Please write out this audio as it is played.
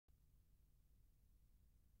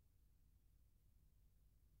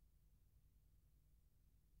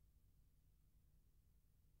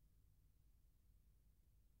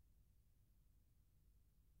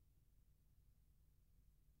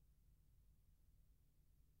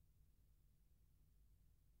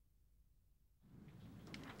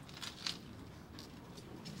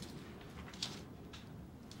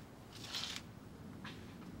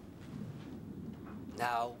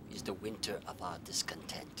Now is the winter of our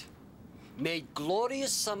discontent, made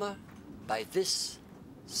glorious summer by this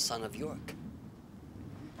son of York.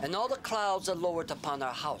 And all the clouds are lowered upon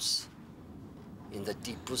our house, in the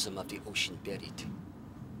deep bosom of the ocean buried.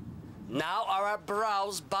 Now are our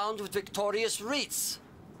brows bound with victorious wreaths,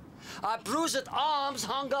 our bruised arms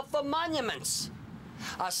hung up for monuments,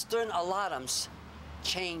 our stern alarums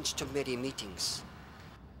changed to merry meetings,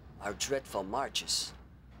 our dreadful marches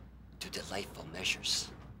to delightful measures.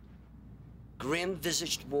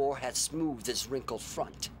 Grim-visaged war hath smoothed his wrinkled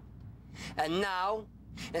front, and now,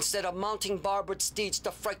 instead of mounting barbed steeds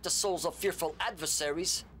to fright the souls of fearful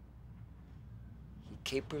adversaries, he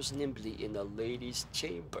capers nimbly in a lady's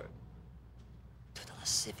chamber to the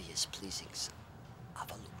lascivious pleasings of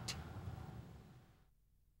a lute.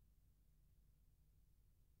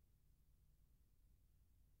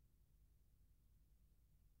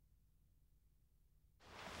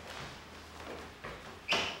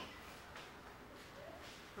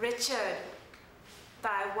 Richard,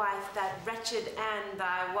 thy wife, that wretched Anne,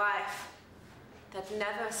 thy wife, that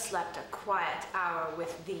never slept a quiet hour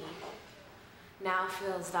with thee, now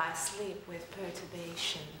fills thy sleep with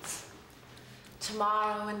perturbations.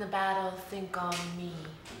 Tomorrow in the battle think on me,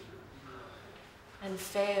 and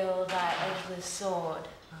fail thy edgeless sword,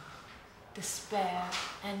 despair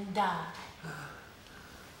and die.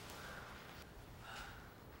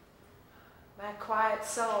 My quiet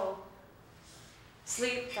soul,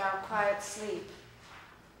 sleep thou quiet sleep.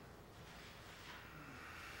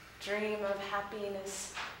 Dream of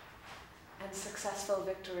happiness and successful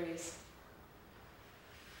victories.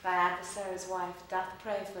 Thy adversary's wife doth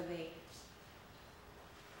pray for thee.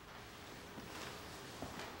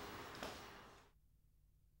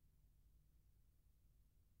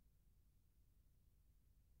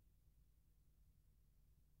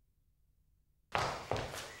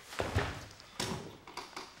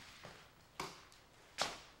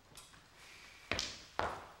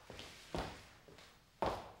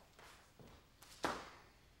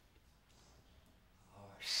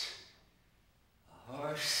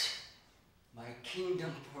 My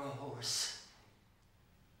kingdom for a horse.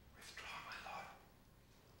 Withdraw, my lord,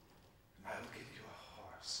 and I will give you a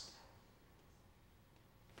horse.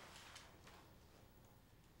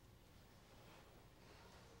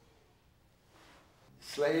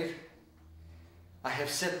 Slave, I have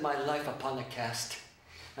set my life upon a cast,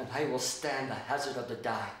 and I will stand the hazard of the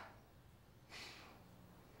die.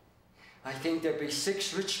 I think there be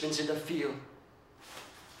 6 Richmonds in the field.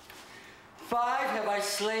 5 have I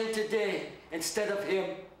slain today instead of him.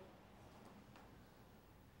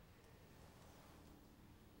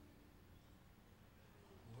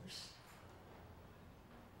 Horse?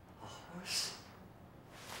 A horse?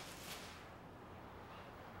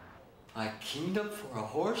 My kingdom for a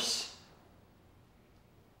horse?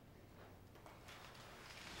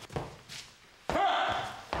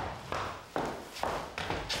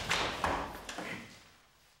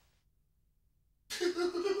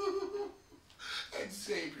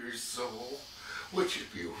 Save your soul. Which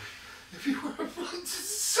of you, if you were a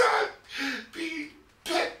son, be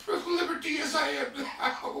pet for liberty as I am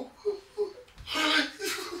now?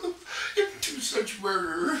 If 2 such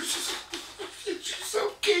murderers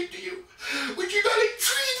so came to you, would you not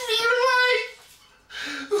entreat for your life?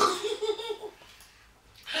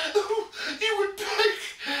 You would beg,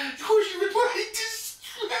 or you would lie in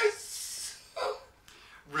distress.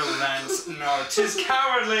 Relent, no, 'tis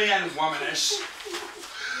cowardly and womanish.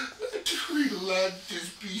 To relent is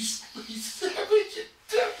beastly, savage, and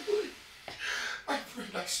deadly. My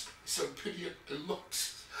friend, I spy some pity at thy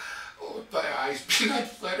looks. Oh, if thy eyes be not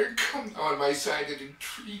flattered, come thou on my side and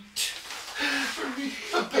entreat. For me,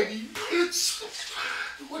 a begging prince.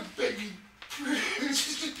 What begging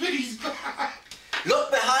prince pities back? Look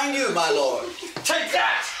behind you, my lord. Take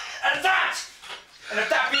that, and that! And if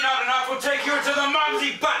that be not enough, we'll take you to the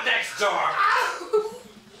mumsy butt next door.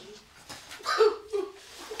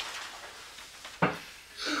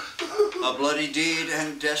 A bloody deed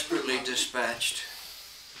and desperately dispatched.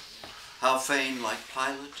 How fain, like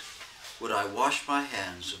Pilate, would I wash my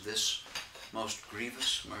hands of this most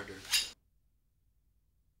grievous murder.